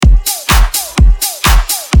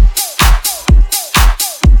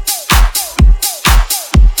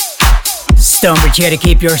StoneBridge here to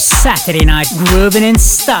keep your Saturday night grooving in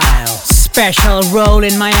style. Special Roll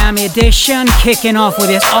in Miami edition, kicking off with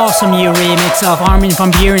this awesome new remix of Armin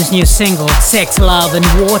van Buuren's new single, Sex, Love and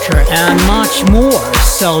Water, and much more.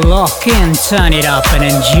 So lock in, turn it up and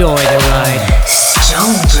enjoy the ride.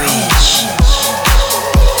 StoneBridge.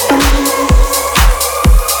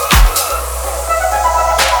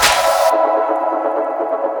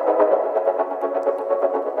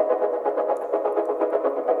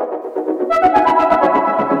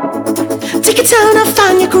 Take your time to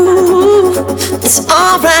find your groove. It's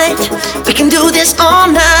alright, we can do this all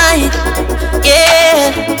night.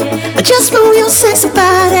 Yeah, just move your sexy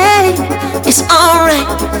body. It's alright,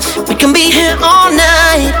 we can be here all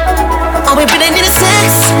night. All we really need is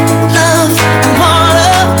sex, love, and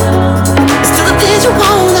water. It's still the things you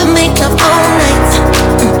wanna make love all night.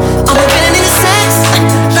 All we really need is sex,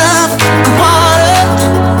 love, and water.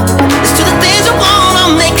 It's still the things you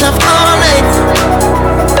wanna make love all night.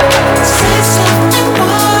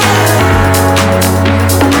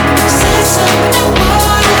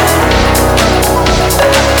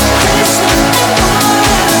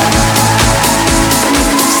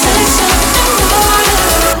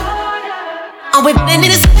 We need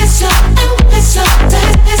is it's up, it's up, it's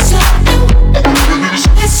up, it's up,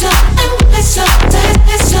 it's up, it's up,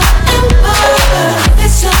 it's up, it's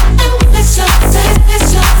up, it's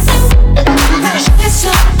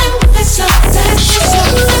up, it's up.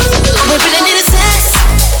 We really need is sex,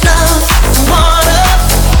 love, and water.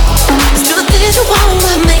 Let's do the things you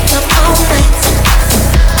wanna make up all night.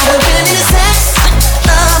 We really need is sex,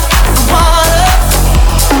 love, and water.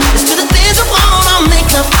 Let's do the things you wanna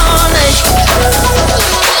make up all night.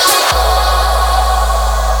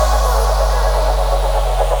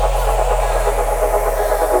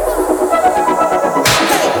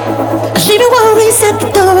 Leave your worries at the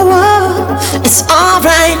door. It's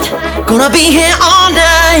alright, gonna be here all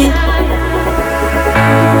night.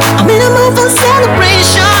 I'm in a mood for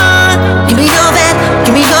celebration. Give me all that,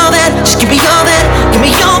 give me all that. Just give me all that, give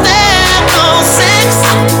me all that. Oh, sex,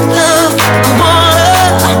 love, and water.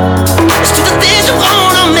 Let's do the things you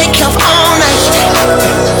wanna make love all night.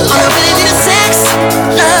 All I really need is sex,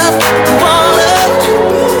 love, and water.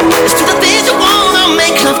 Let's do the things you wanna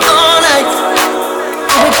make love all night.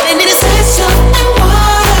 All we really need is sex, love, and water.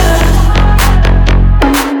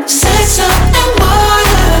 Sex, love, and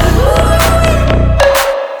water.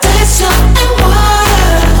 Sex, love, and water.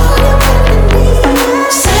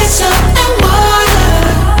 Sex, love, and water.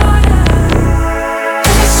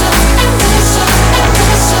 Sex, love,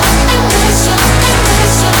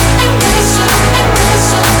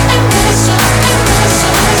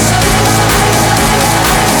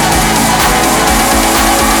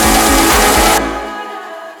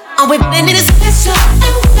 all we really need is it's up,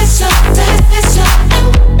 it's up, it's up, it's up,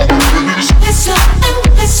 it's up,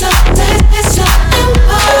 it's up, it's up,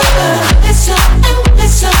 it's up,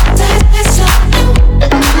 it's up,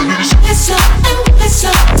 it's up, it's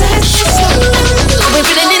up. All we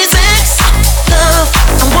really need is sex, love,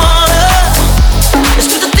 and water. Let's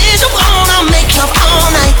do the things you wanna make love all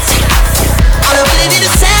night. All I really need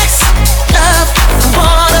is sex, love, and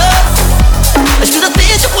water. Let's do the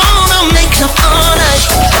things you wanna make love all night.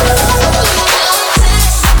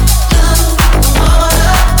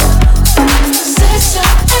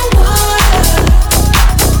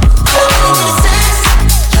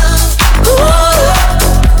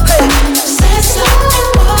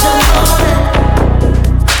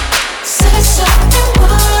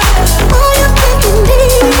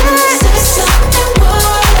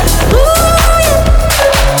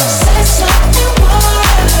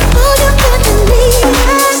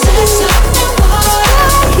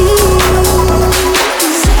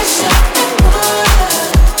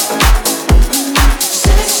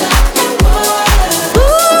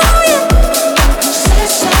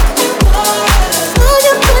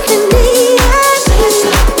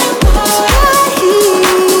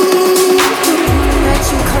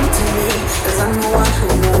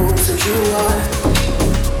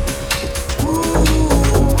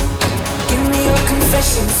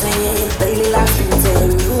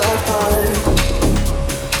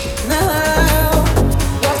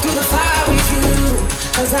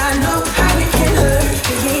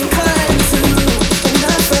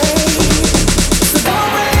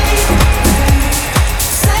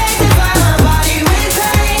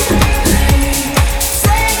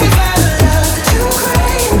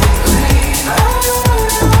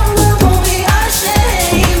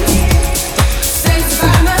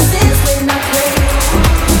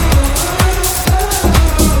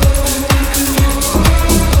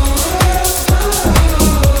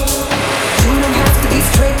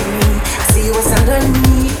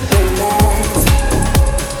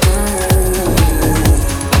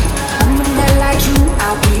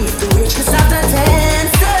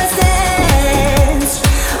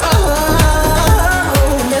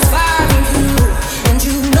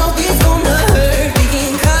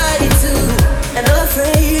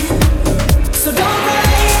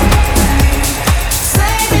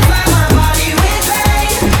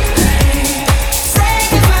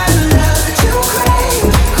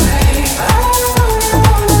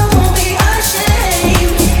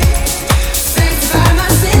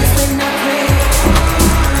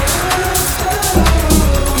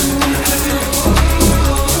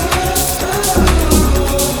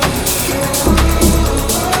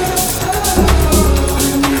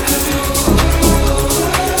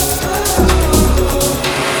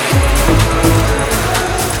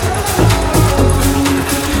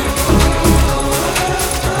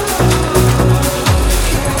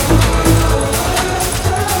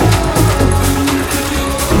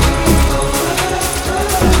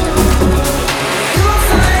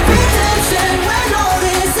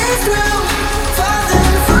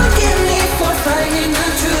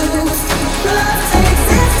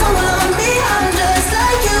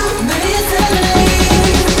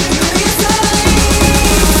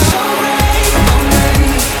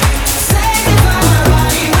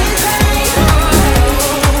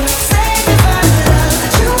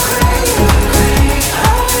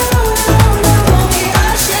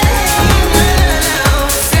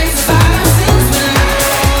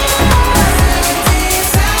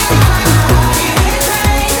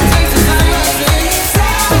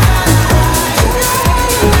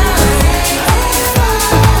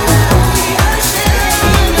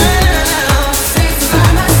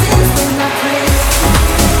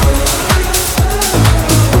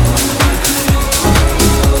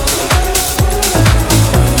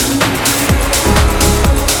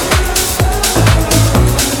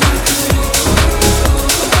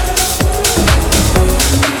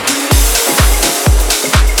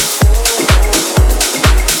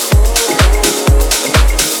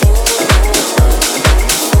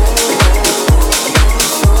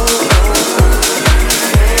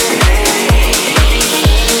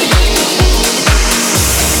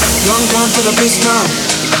 Long time for the beast now,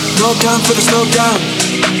 no time for the slow down.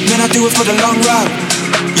 Man, I do it for the long route.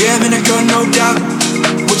 Yeah, man, I got no doubt.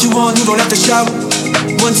 What you want, you don't have to shout.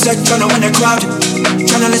 One sec, tryna win the crowd.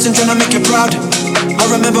 Tryna listen, tryna make you proud. I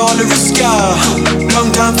remember all the risk, yeah.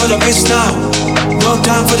 Long time for the beast now, no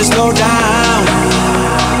time for the slow down.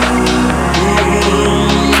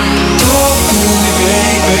 Talk to me,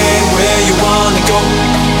 baby, where you wanna go?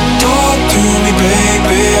 Talk to me,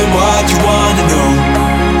 baby, what you wanna know?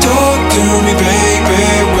 Talk to me, baby,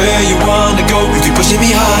 where you wanna go? You keep pushing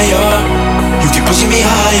me higher, you keep pushing me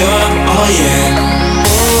higher, oh yeah.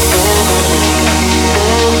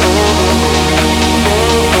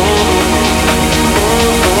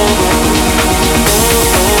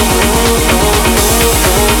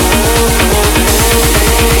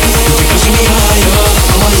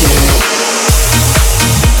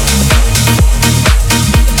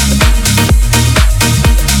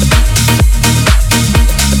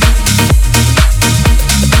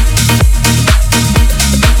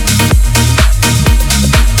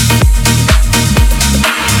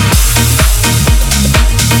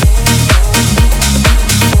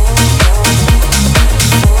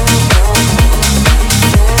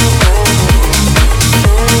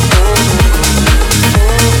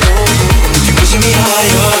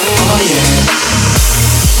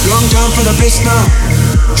 Now,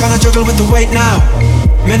 tryna juggle with the weight now.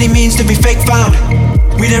 Many means to be fake found.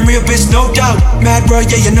 We them real bitch, no doubt. Mad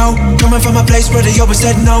world, yeah, you know. Coming from a place where they always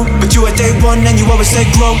said no, but you at day one and you always say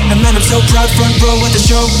grow. And man, I'm so proud, front row at the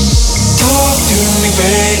show. Talk to me,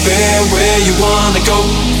 baby, where you wanna go?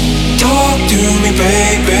 Talk to me,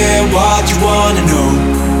 baby, what you wanna know?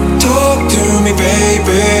 Talk to me,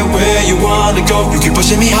 baby, where you wanna go? You keep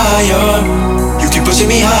pushing me higher, you keep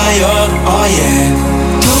pushing me higher, oh yeah.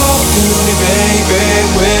 Talk to me, baby,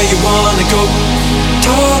 where you wanna go?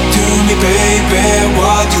 Talk to me, baby,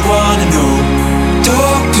 what you wanna know?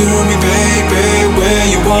 Talk to me, baby, where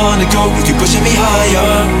you wanna go? You keep pushing me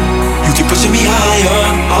higher, you keep pushing me higher,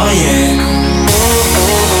 oh yeah.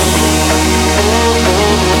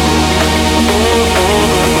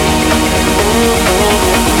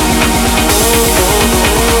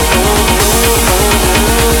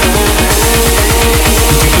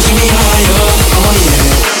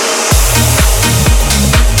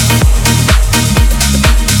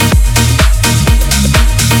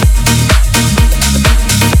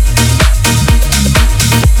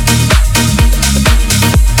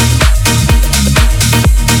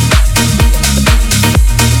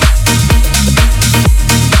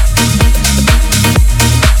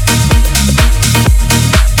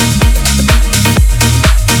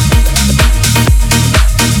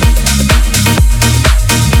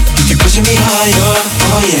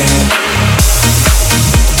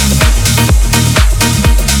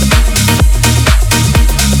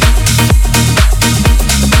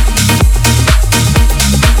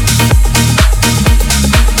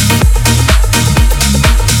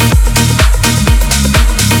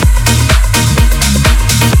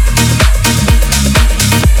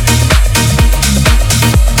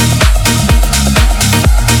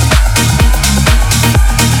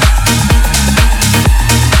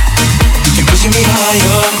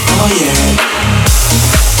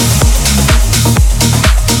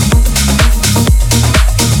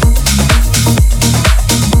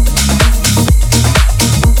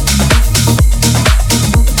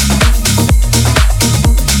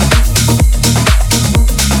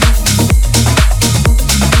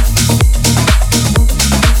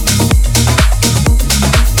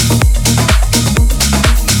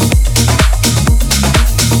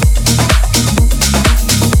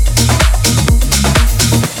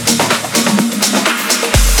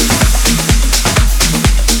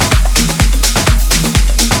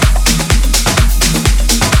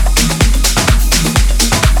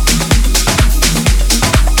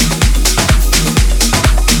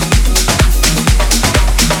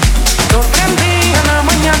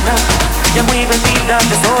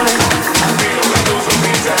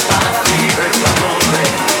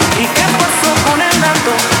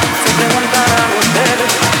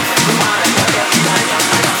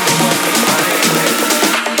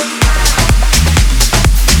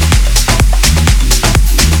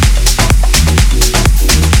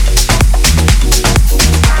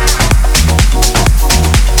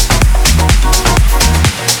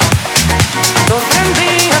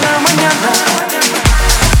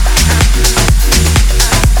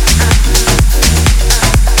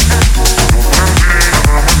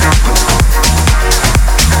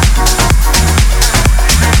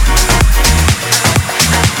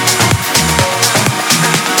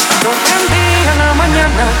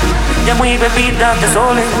 bebida de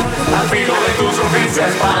soles. Al filo de tu sonrisa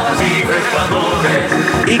espadas y resplandores.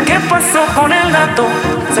 ¿Y qué pasó con el gato?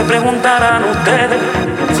 Se preguntarán ustedes.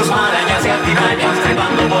 Sus marañas y artimañas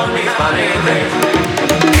trepando por mis paredes.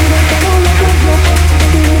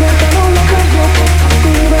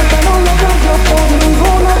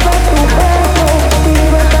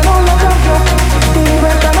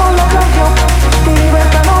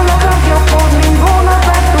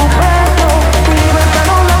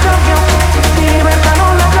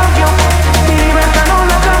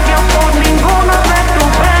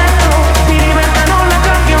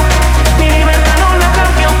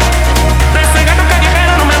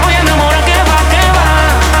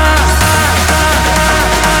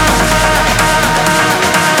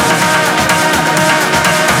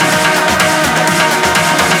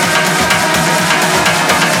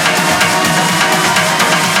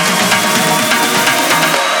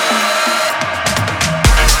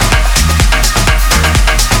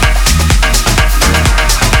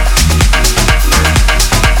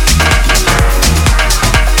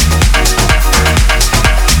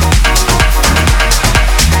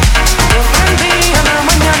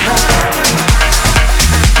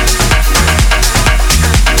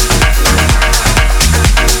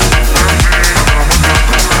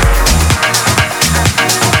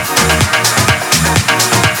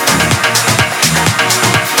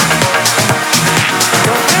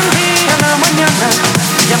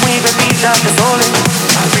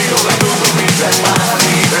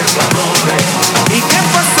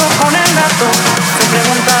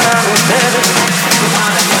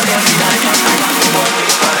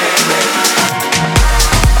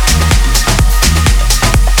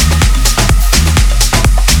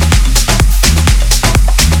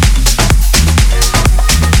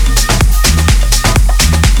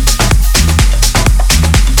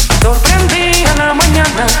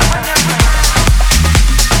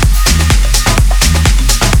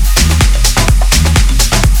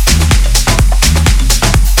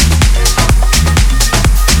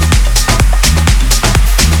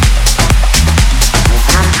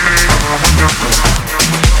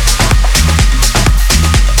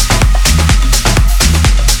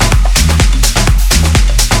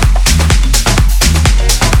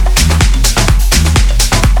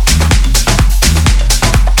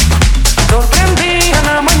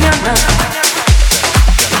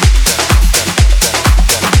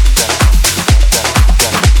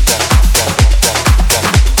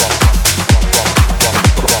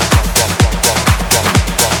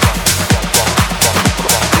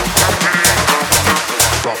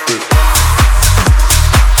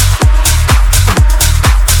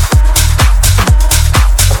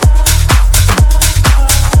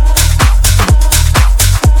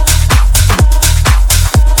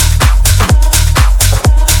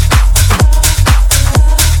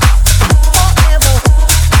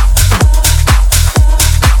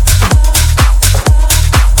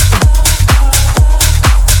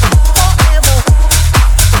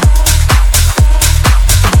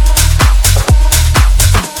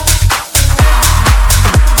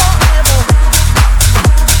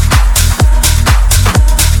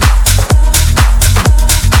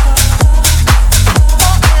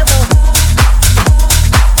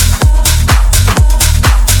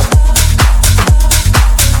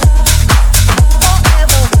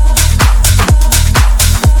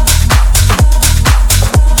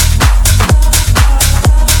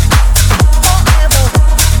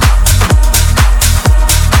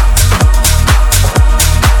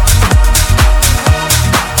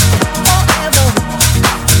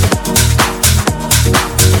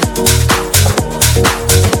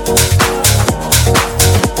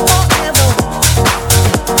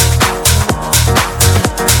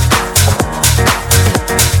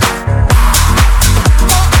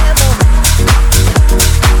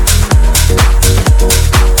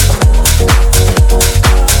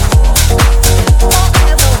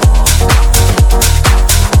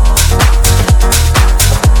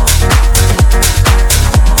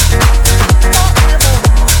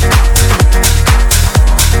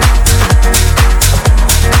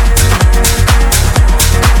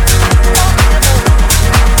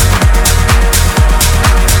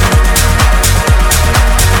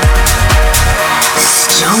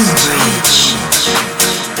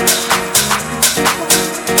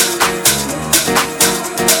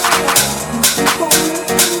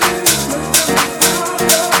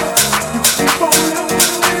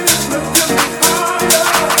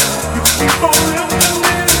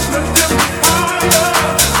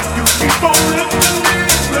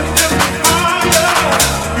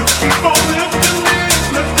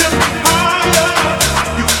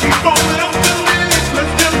 Keep on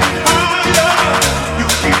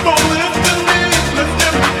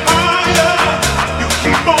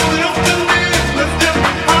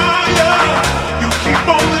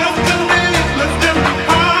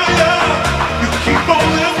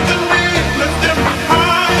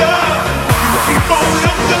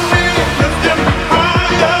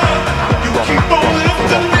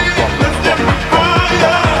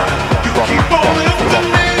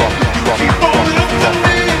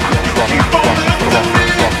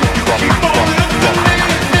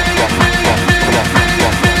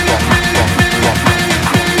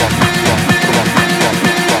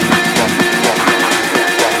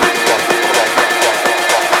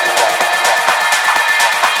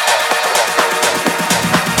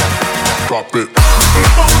stop it.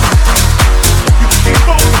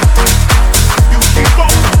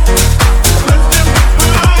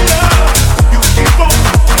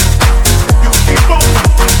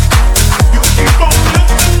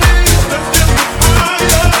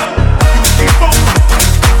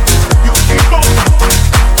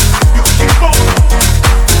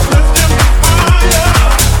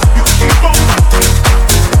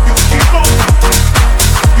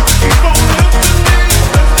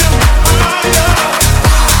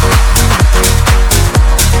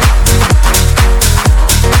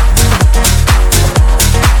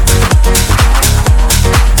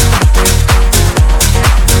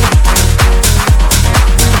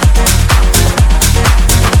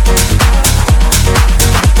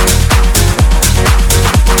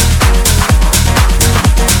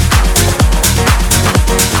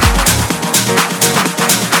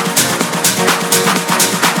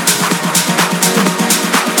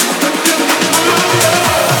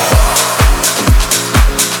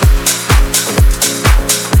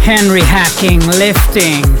 Henry Hacking,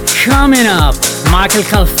 Lifting. Coming up, Michael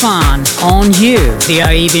Calfan, On You, the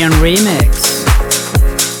Aevian remix.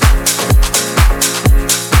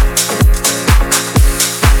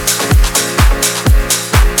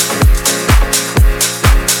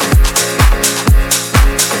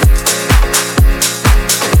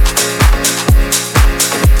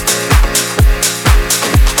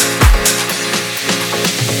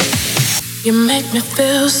 You make me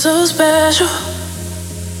feel so special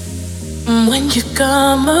when you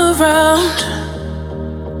come around.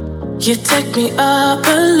 You take me up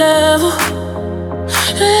a level.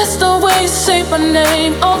 It's the way you say my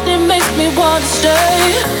name only makes me wanna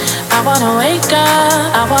stay. I wanna wake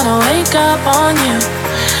up, I wanna wake up on you.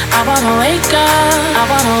 I wanna wake up, I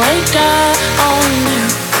wanna wake up on you.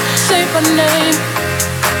 Say my name,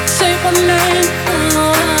 say my name.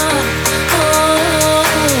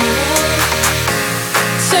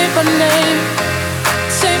 Say my name,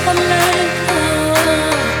 say my name.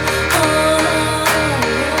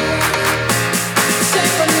 Say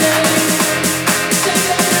my name, say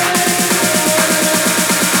my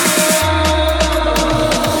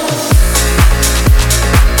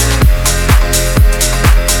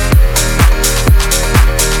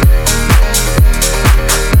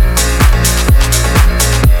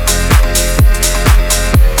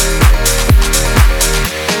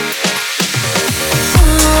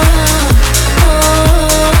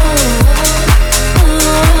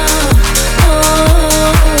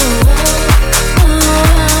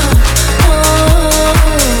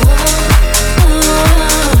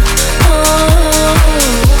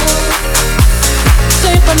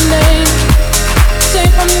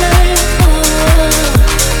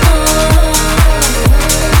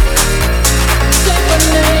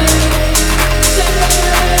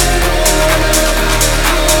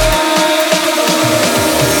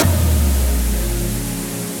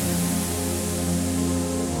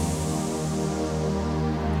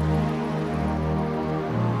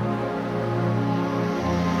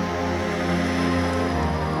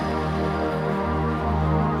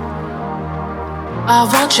I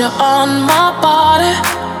want you on my body.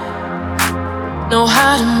 Know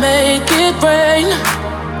how to make it rain.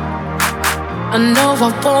 I know I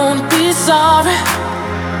won't be sorry.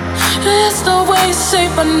 It's the way you say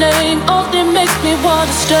my name only makes me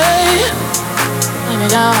wanna stay. Let me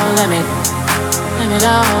go, let me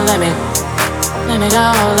go, let me go,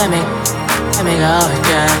 let me go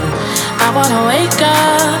again. I wanna wake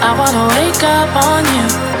up, I wanna wake up on you.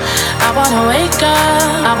 I wanna wake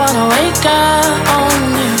up, I wanna wake up on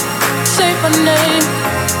you. Say my name,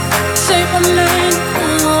 say my name.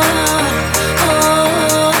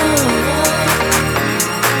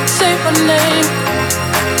 Say my name,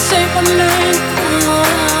 say my name.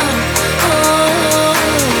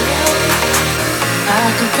 I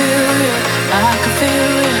can feel you, I can feel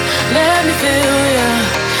you. Let me feel you,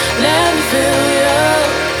 let me feel you.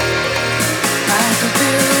 I can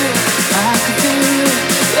feel you, I can feel you. Let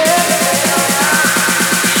me feel you.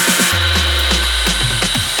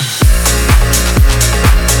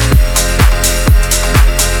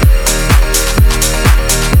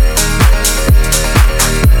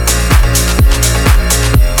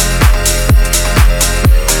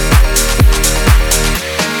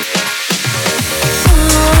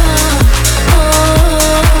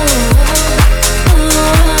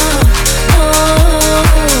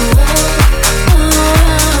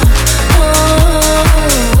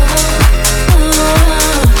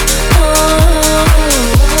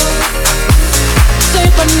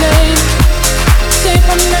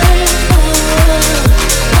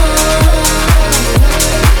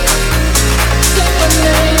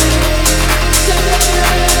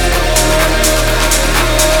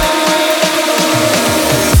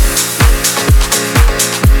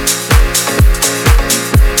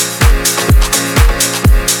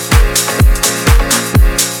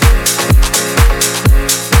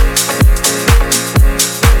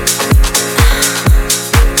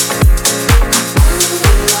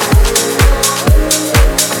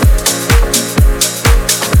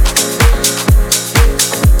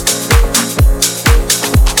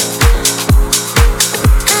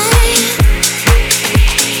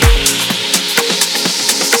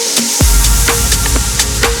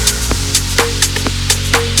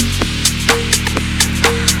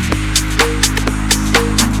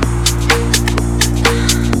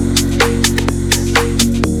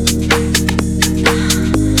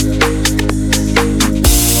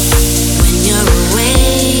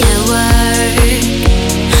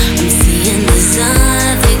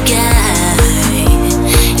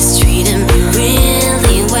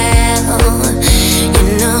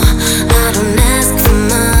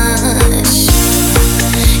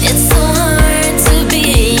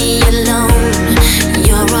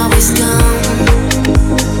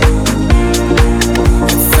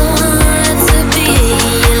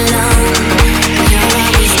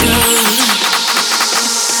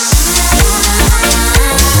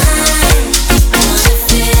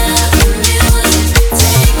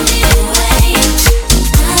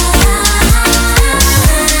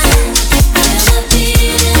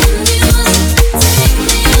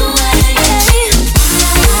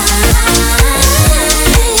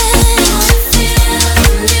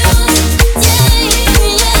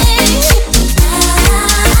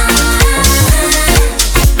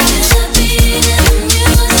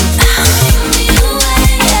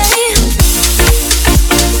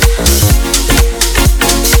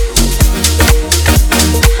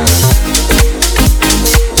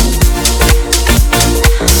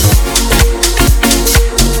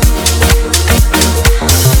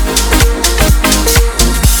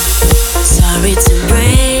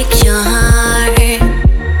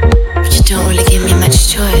 much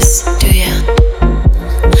choice, do you?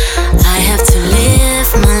 I have to live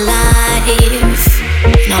my life,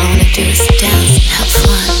 and all I wanna do is dance and have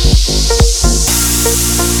fun.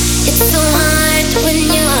 It's so hard when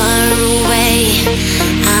you're away,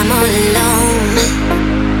 I'm all alone.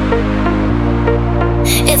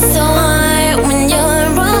 It's so hard when you're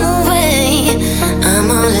away, I'm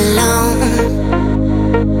all alone.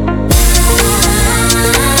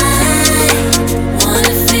 I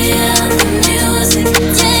wanna feel the music,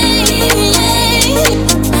 yeah.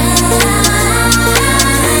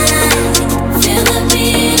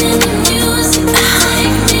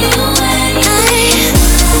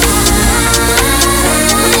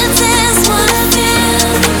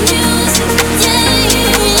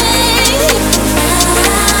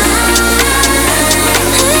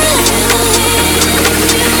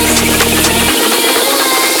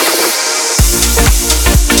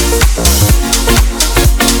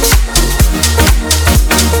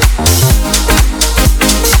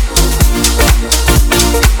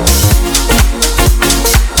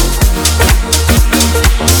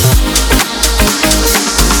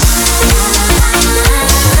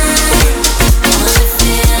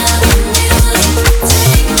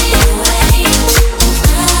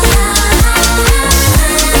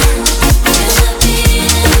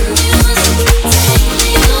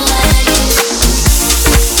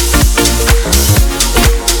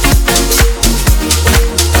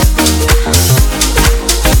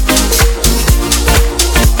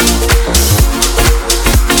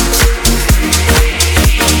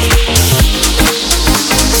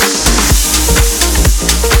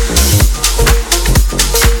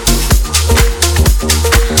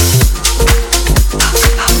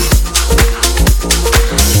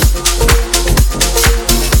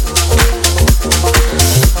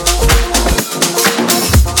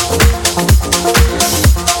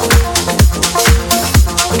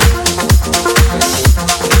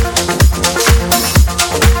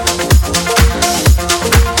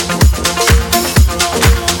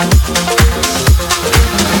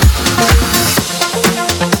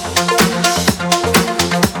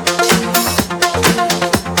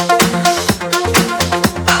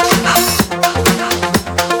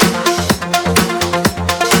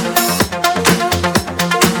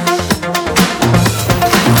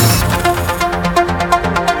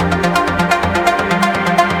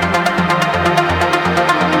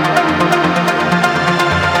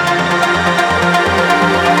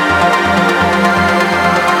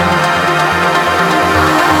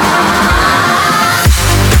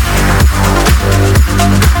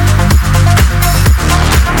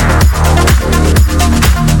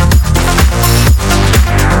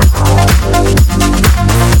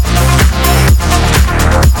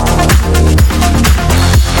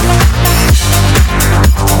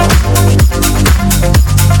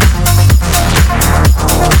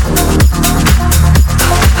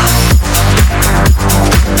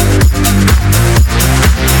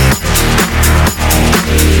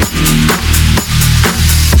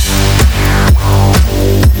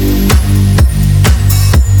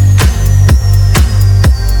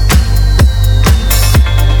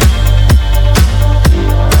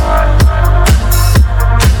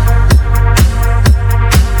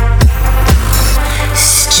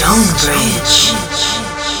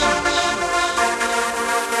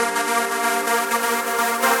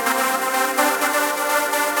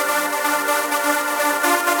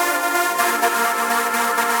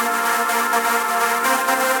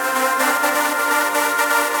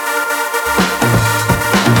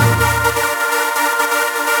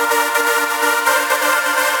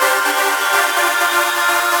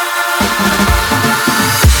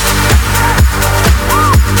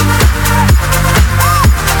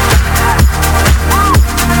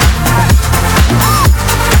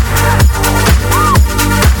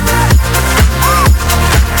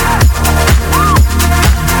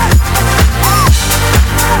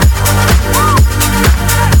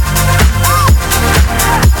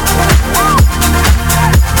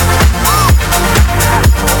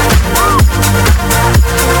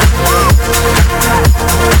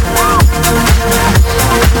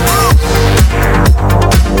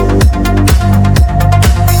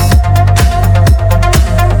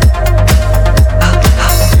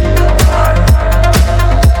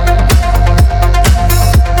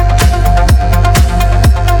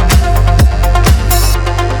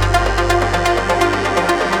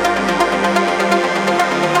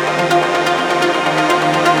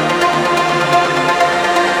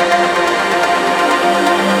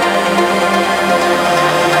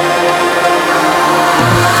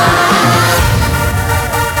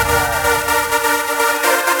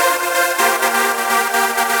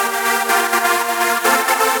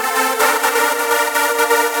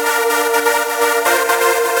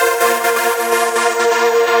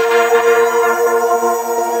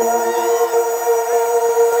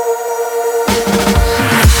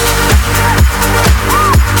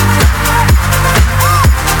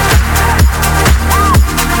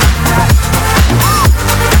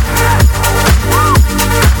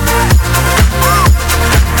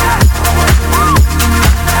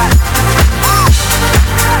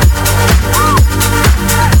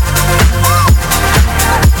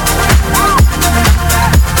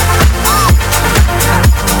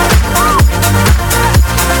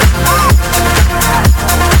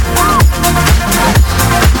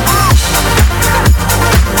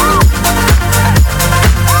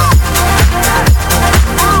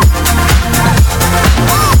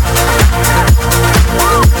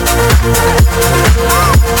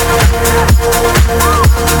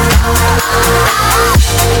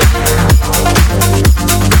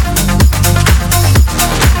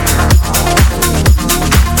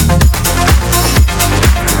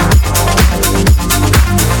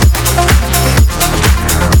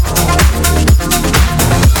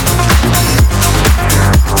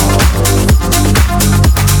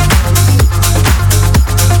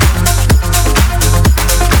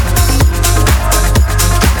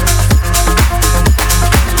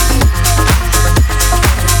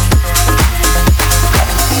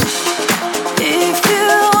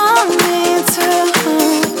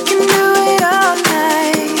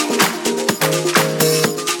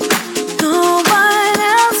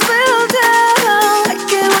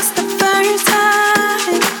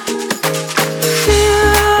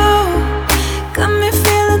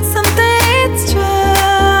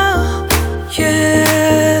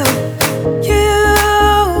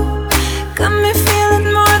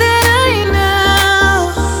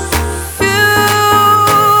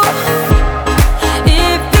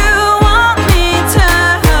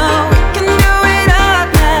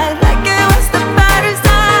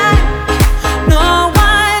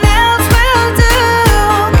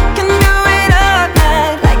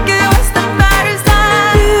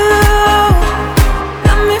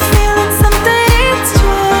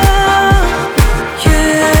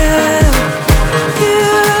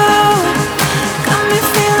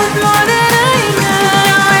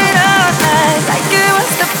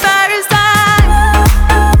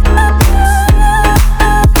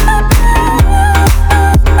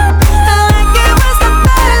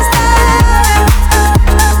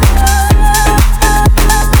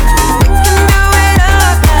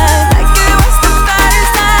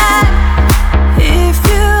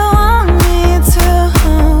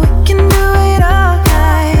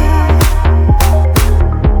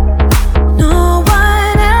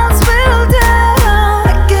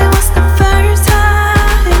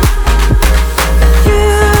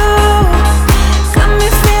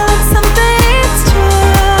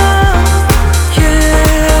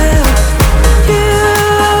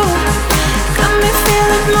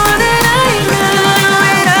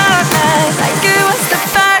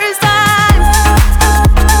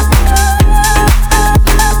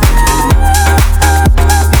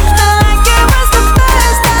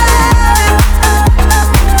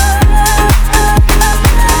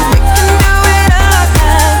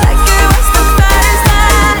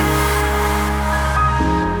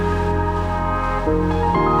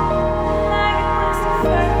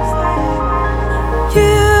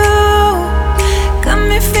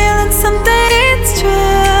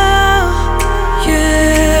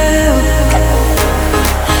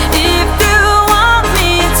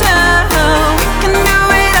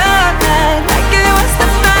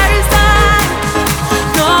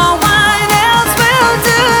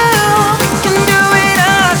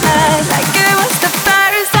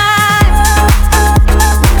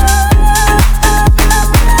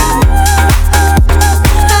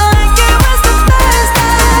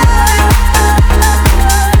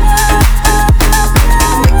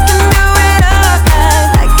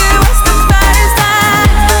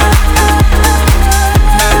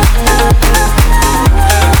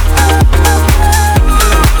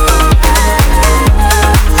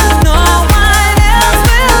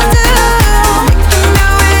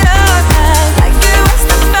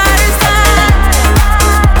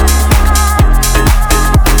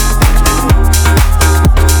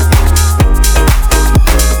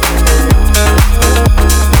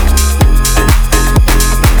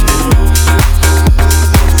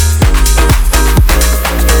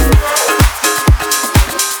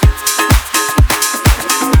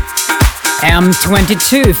 I'm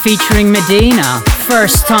 22 featuring Medina,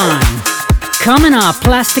 First Time. Coming up,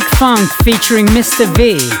 Plastic Funk featuring Mr.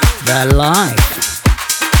 V, The Life.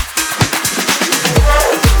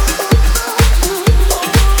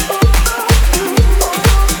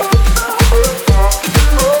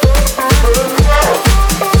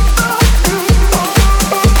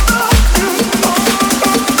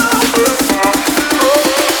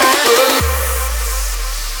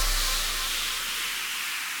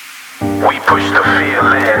 We push the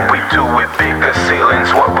feeling, we do it big, the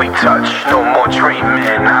ceiling's what we touch. No more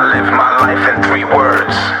dreaming, I live my life in 3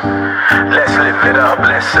 words. Let's live it up,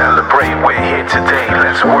 let's celebrate, we're here today,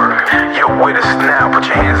 let's work. You're with us now, put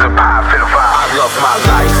your hands up high, feel the vibe. I love my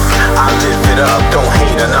life, I live it up, don't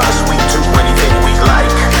hate on us. We do anything we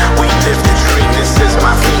like, we live the dream, this is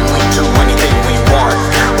my theme. We do anything we want,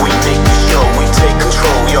 we make the show, we take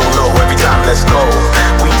control. YOLO, every time let's go.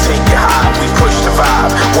 We take it high, we push the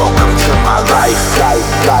vibe. Welcome to my life.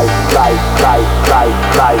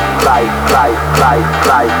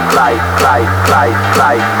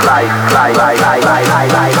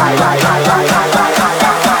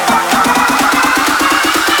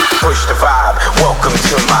 Push the vibe, welcome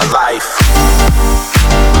to my life.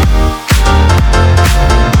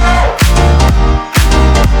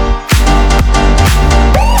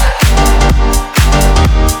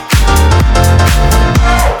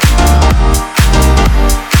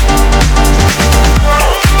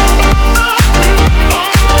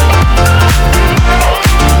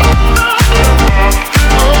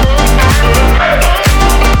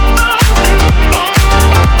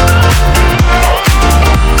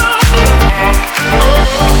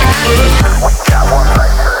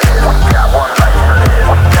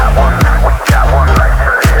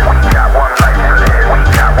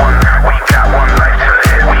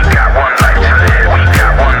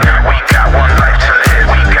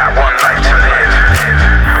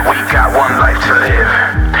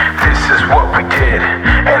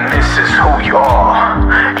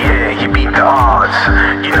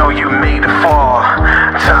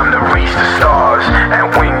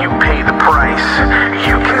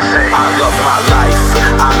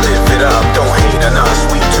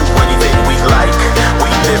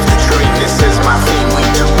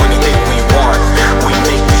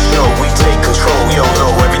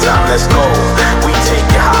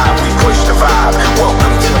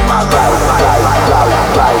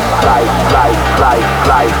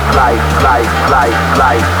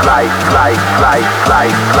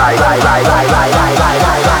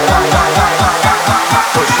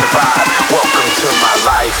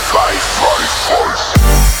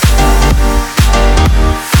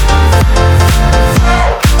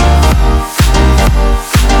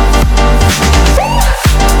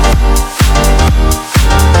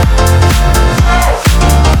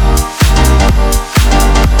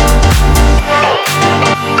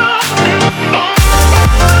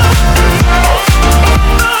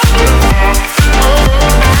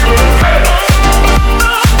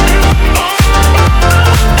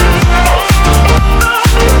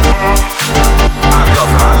 I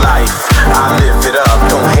love my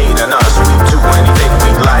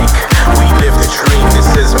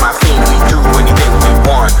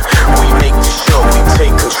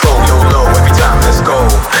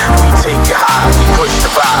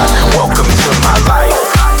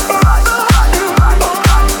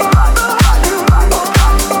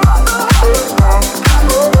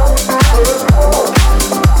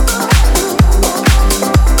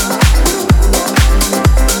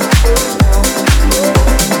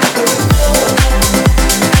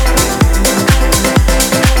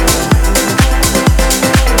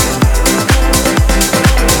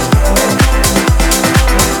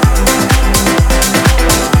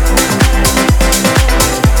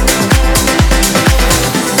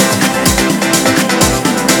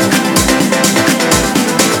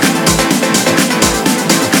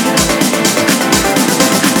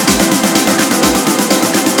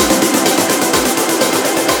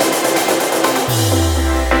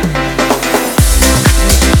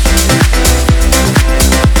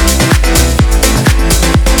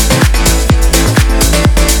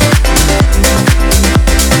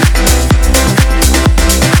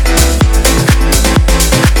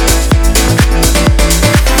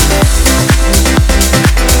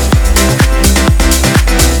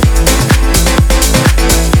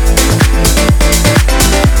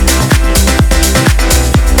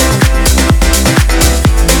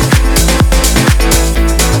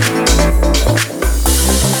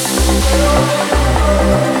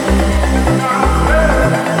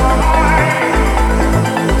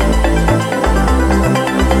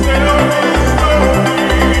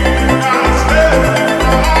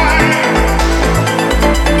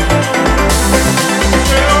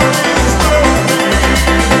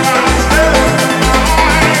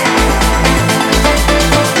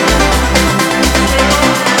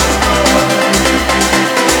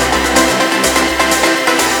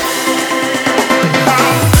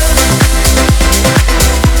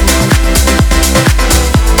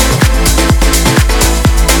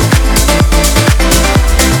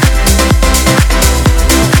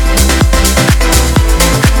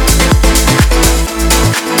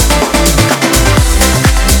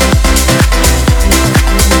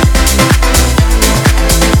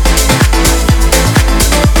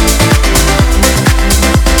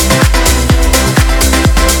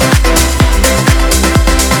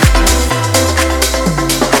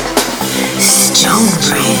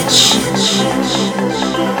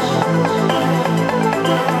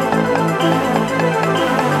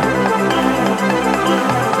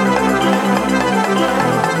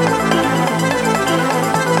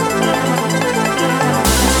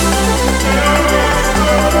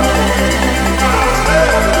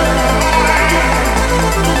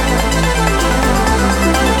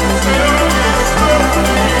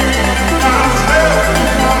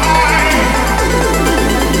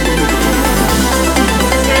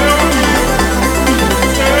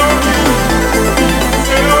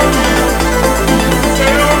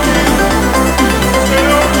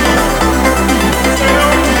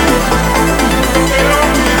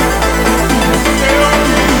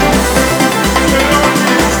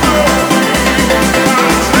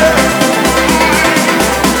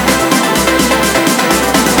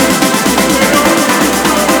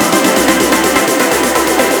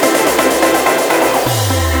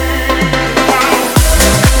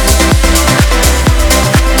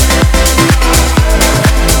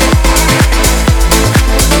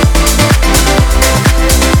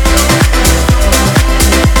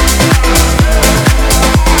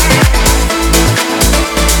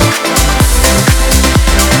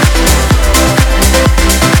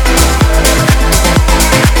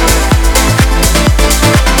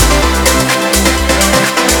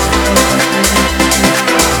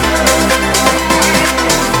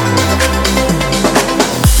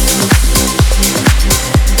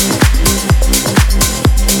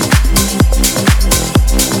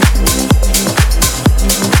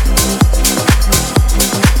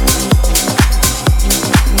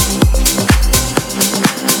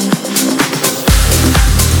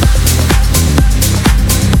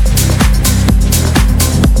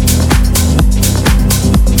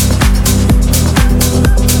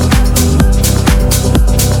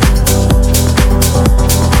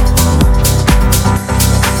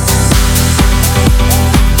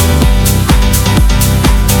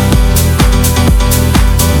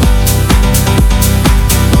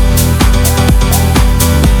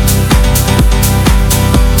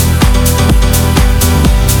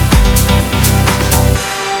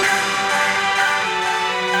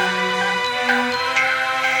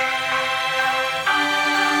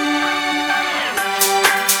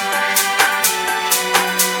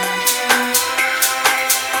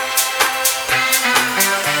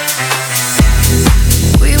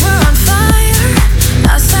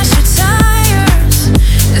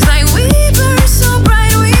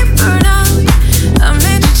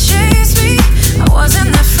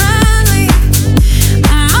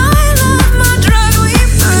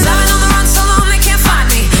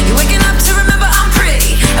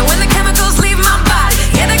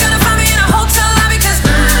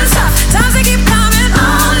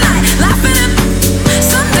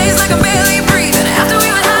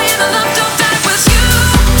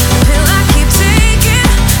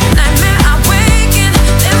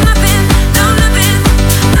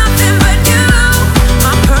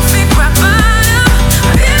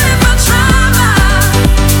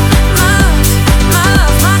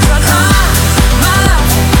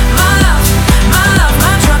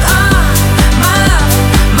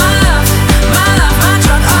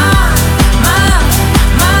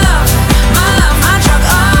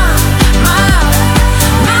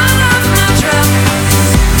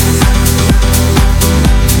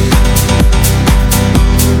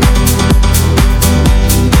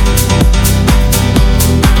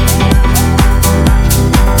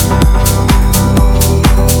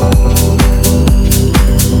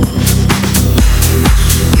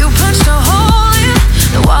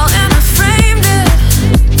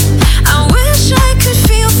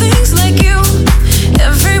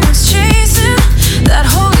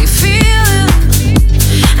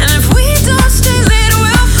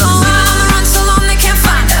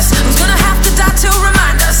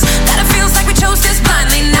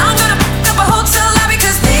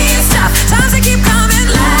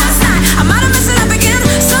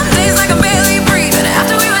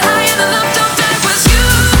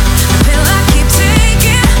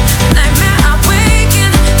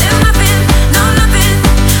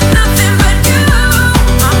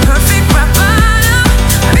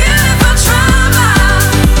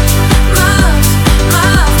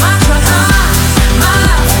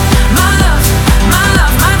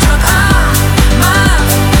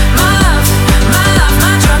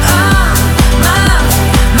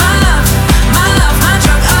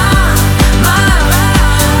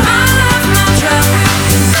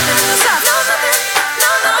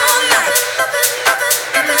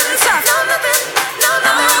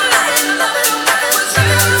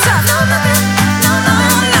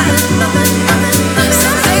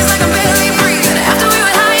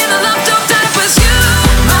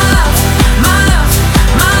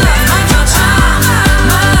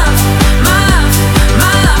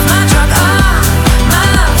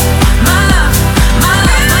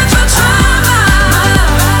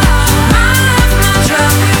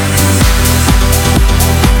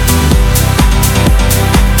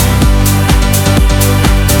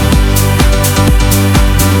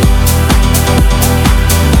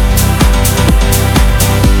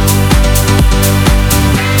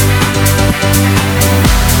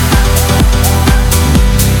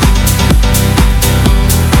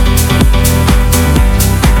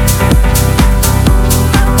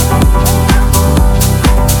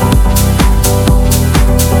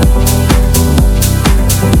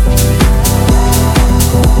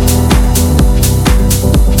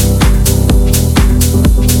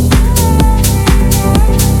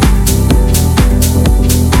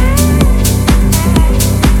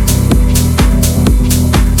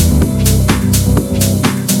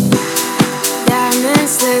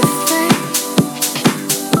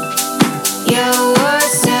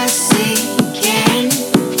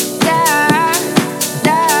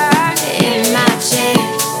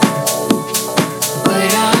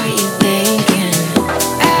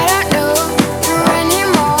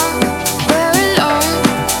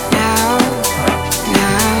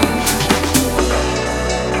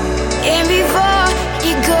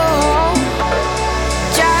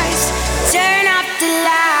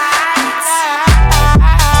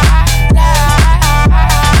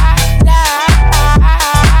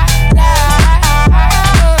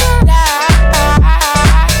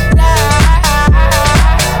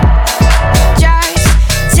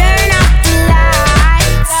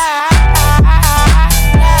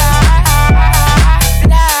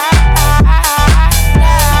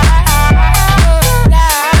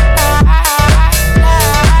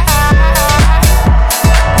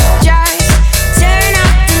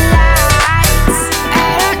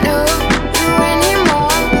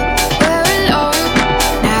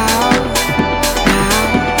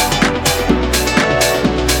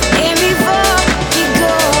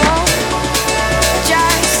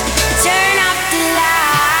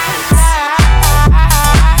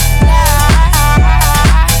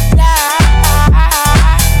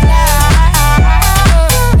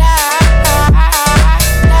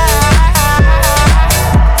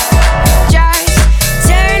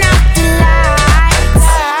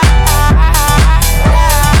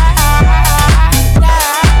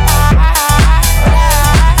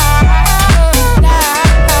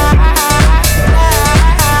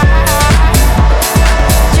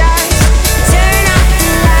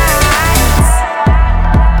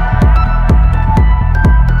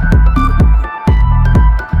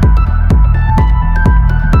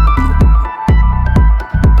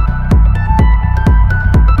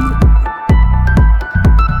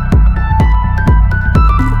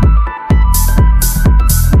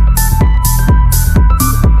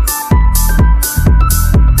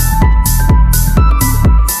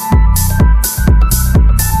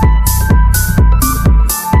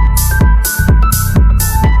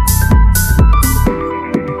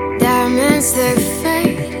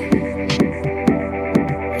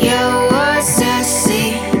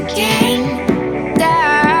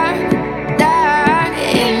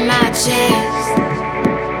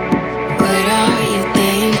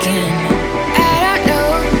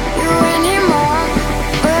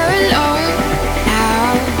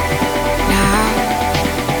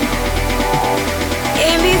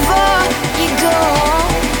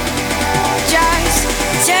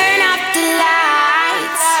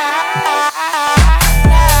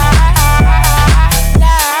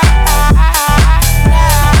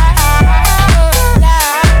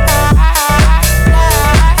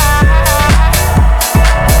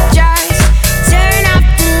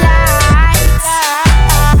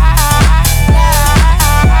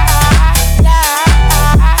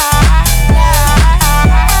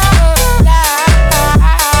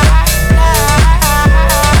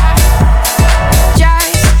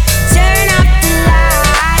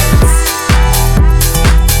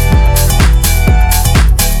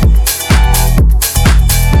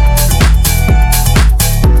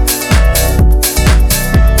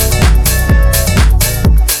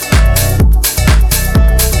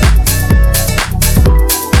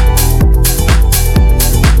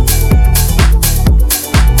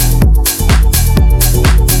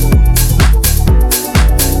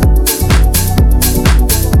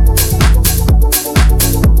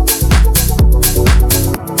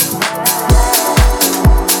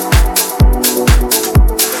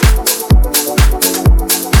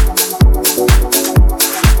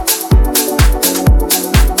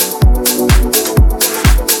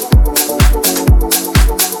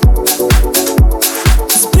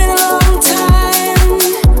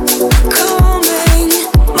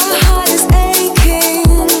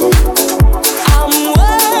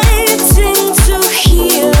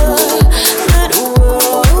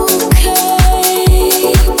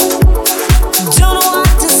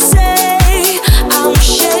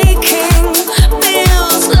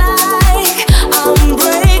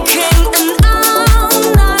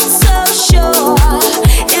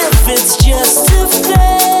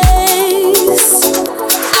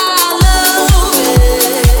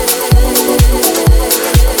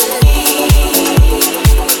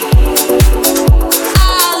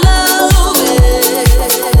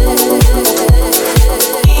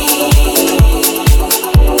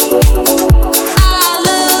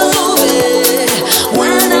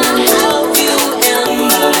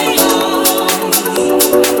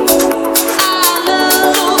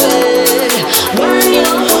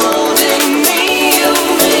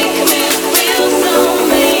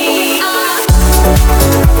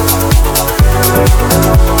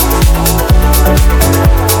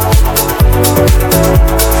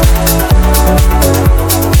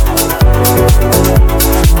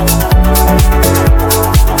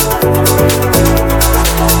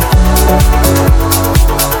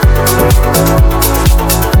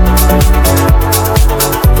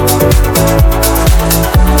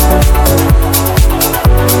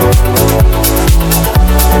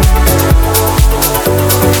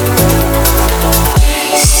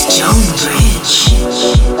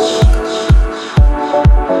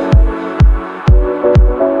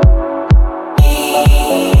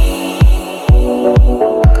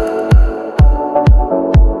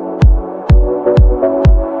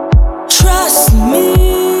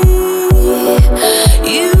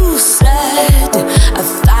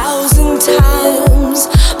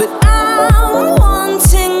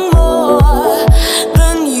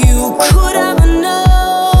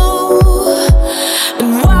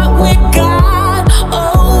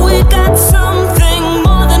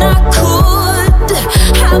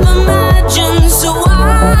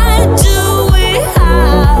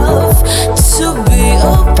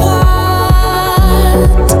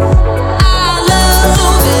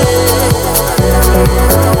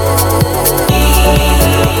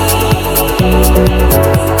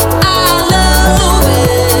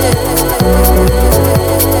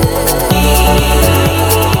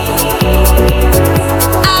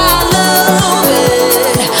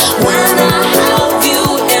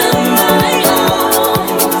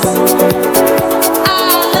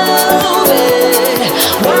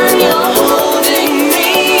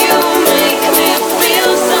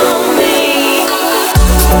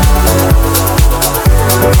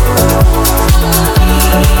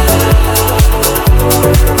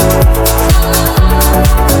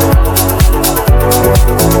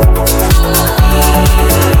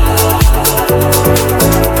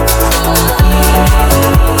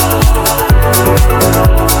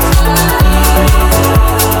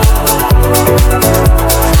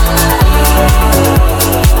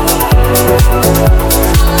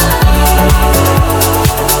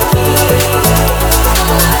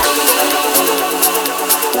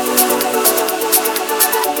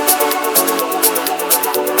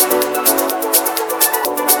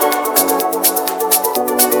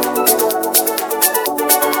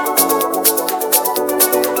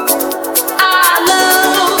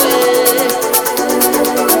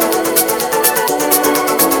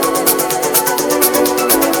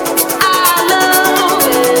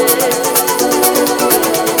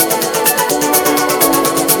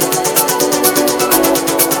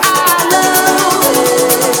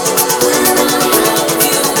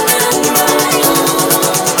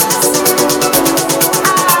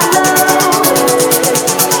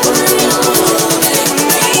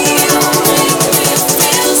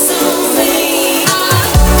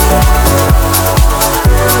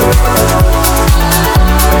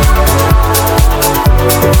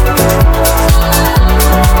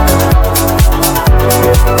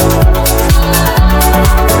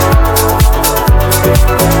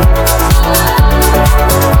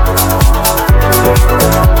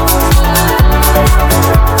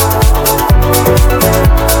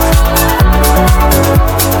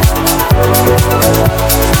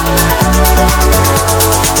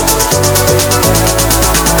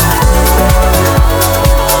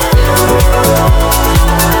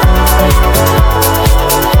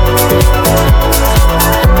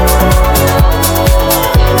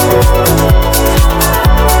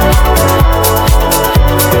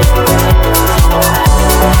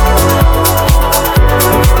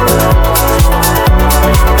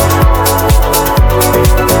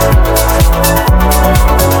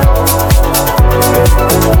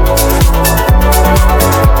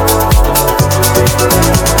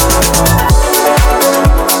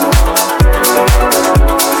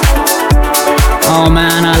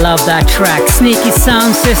That track, Sneaky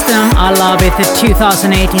Sound System, I love it, the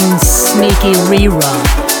 2018 Sneaky rerun.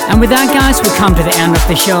 And with that, guys, we come to the end of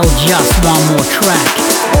the show. Just one more track,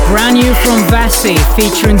 brand new from Vassi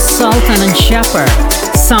featuring Sultan and Shepherd,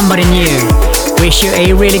 Somebody New. Wish you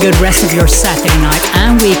a really good rest of your Saturday night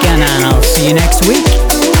and weekend, and I'll see you next week.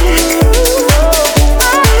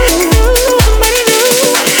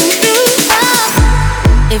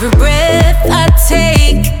 Every breath I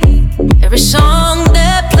take, every song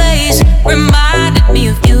that plays reminded me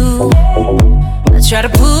of you. I try to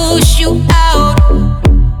push you out,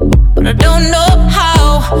 but I don't know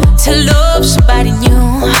how to love somebody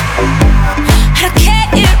new. I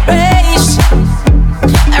can't erase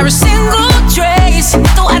every single trace,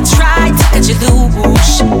 though I tried to cut you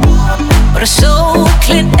loose, but I so